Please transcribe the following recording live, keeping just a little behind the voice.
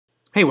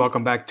Hey,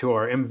 welcome back to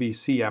our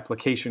MVC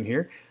application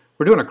here.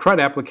 We're doing a CRUD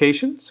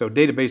application, so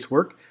database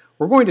work.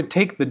 We're going to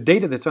take the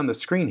data that's on the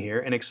screen here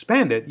and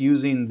expand it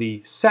using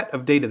the set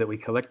of data that we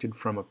collected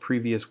from a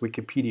previous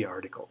Wikipedia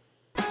article.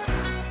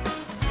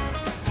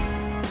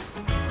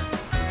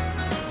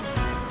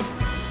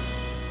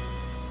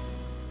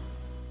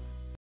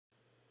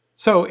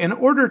 So in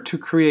order to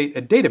create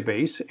a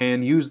database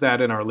and use that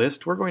in our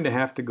list, we're going to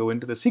have to go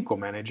into the SQL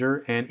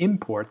Manager and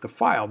import the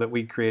file that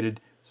we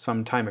created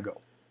some time ago.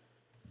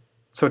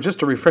 So just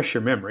to refresh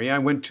your memory, I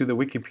went to the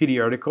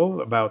Wikipedia article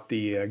about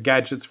the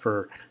gadgets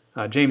for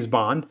James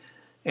Bond,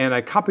 and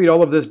I copied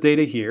all of this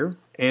data here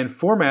and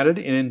formatted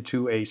it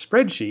into a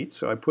spreadsheet.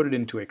 So I put it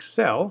into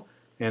Excel,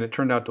 and it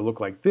turned out to look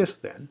like this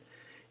then.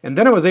 And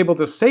then I was able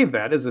to save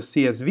that as a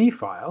CSV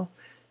file,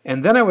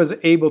 and then I was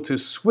able to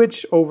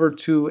switch over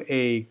to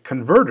a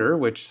converter,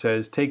 which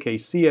says take a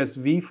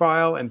CSV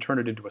file and turn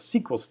it into a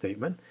SQL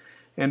statement.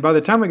 And by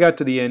the time we got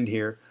to the end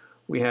here,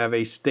 we have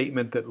a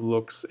statement that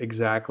looks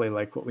exactly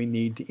like what we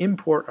need to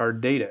import our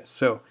data.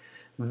 So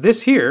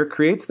this here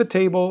creates the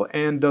table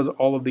and does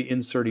all of the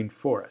inserting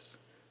for us.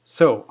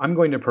 So I'm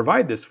going to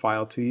provide this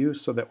file to you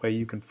so that way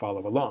you can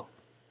follow along.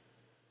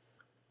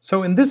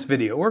 So in this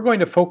video, we're going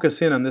to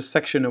focus in on this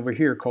section over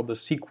here called the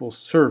SQL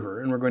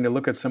Server, and we're going to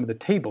look at some of the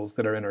tables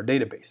that are in our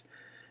database.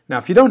 Now,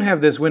 if you don't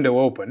have this window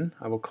open,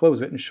 I will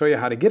close it and show you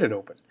how to get it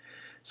open.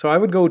 So I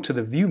would go to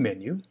the View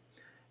menu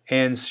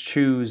and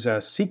choose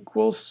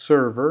SQL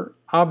Server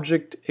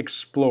Object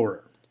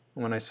Explorer.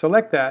 When I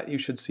select that, you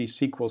should see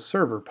SQL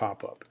Server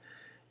pop up.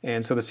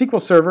 And so the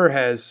SQL Server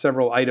has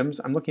several items.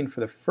 I'm looking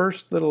for the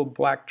first little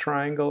black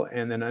triangle,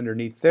 and then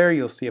underneath there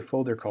you'll see a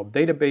folder called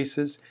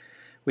Databases.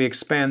 We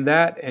expand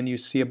that and you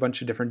see a bunch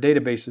of different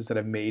databases that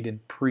I've made in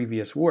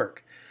previous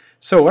work.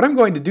 So what I'm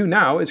going to do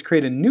now is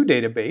create a new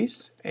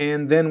database,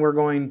 and then we're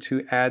going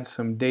to add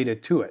some data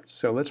to it.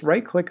 So let's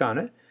right click on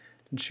it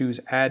and choose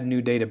Add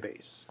New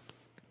Database.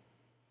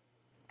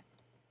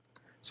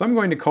 So I'm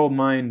going to call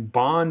mine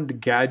Bond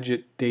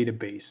Gadget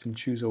Database and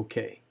choose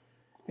OK.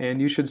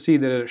 And you should see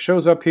that it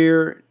shows up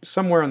here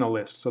somewhere on the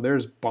list. So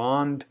there's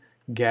Bond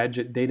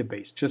Gadget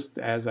Database, just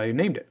as I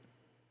named it.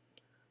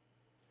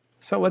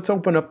 So let's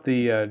open up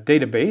the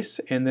database,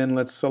 and then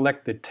let's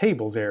select the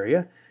tables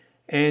area.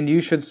 And you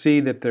should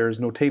see that there's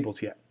no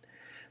tables yet.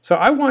 So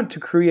I want to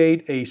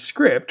create a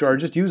script, or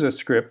just use a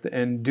script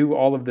and do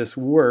all of this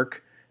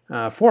work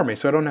for me,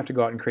 so I don't have to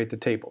go out and create the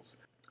tables.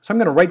 So I'm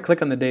going to right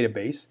click on the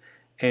database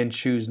and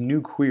choose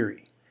New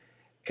Query.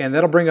 And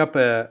that'll bring up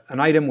an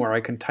item where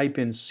I can type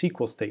in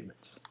SQL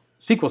statements.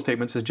 SQL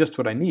statements is just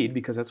what I need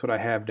because that's what I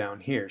have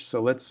down here.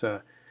 So let's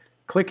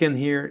click in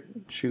here,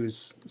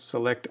 choose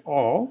Select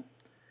All,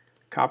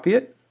 copy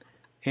it,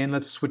 and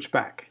let's switch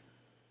back.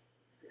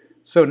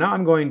 So now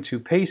I'm going to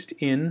paste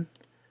in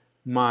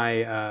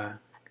my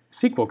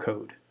SQL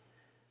code.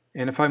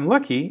 And if I'm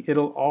lucky,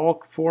 it'll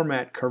all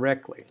format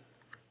correctly.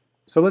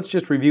 So let's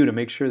just review to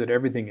make sure that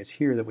everything is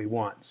here that we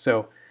want.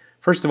 So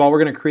first of all,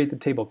 we're going to create the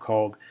table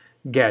called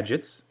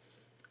Gadgets,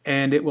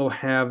 and it will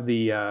have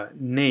the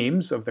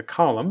names of the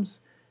columns,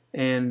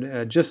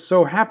 and just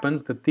so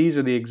happens that these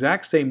are the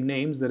exact same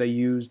names that I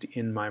used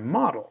in my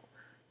model.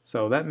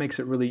 So that makes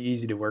it really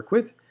easy to work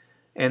with.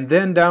 And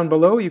then down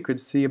below you could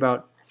see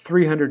about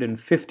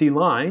 350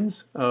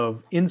 lines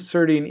of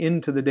inserting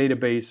into the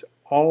database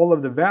all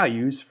of the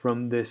values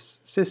from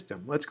this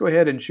system. Let's go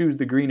ahead and choose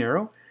the green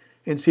arrow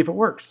and see if it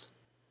works.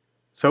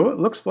 So it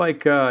looks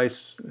like I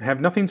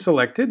have nothing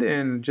selected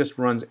and just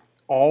runs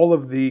all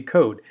of the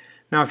code.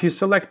 Now if you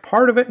select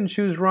part of it and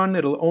choose run,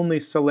 it'll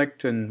only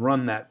select and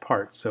run that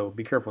part, so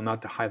be careful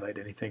not to highlight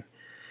anything.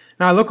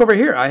 Now I look over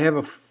here, I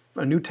have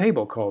a new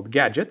table called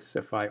Gadgets.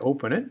 If I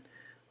open it,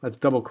 let's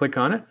double click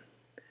on it,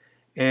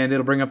 and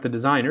it'll bring up the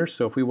designer,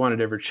 so if we wanted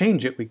to ever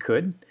change it we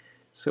could.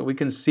 So we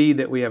can see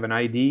that we have an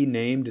ID,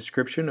 name,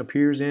 description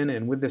appears in,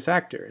 and with this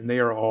actor, and they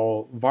are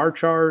all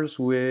varchars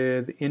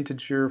with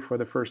integer for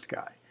the first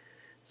guy.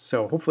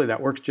 So hopefully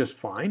that works just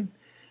fine.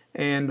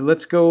 And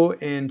let's go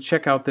and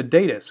check out the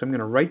data. So I'm going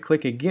to right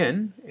click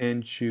again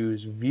and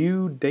choose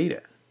View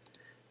Data.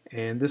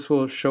 And this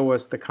will show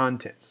us the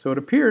contents. So it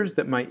appears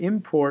that my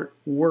import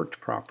worked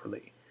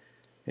properly.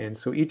 And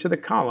so each of the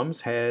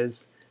columns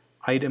has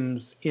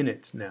items in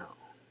it now.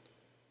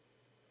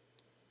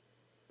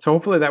 So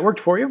hopefully that worked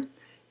for you.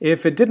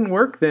 If it didn't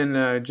work,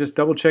 then just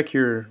double check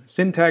your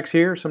syntax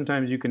here.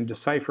 Sometimes you can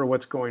decipher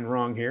what's going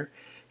wrong here.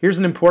 Here's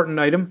an important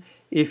item.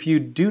 If you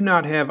do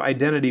not have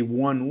identity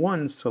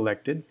 1-1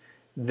 selected,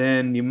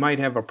 then you might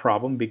have a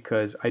problem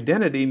because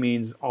identity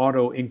means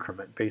auto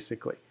increment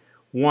basically.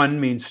 1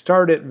 means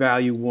start at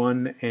value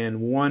 1, and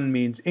 1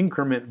 means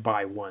increment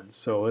by 1.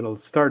 So it'll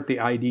start the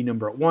ID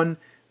number at 1,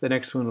 the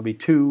next one will be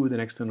 2, the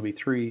next one will be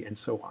 3, and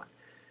so on.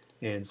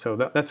 And so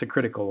that's a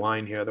critical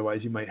line here,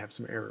 otherwise you might have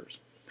some errors.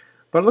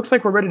 But it looks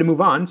like we're ready to move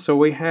on. So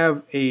we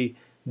have a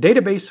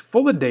database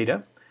full of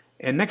data,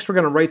 and next we're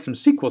going to write some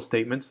SQL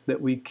statements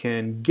that we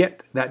can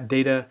get that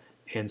data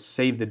and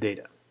save the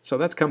data. So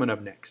that's coming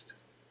up next.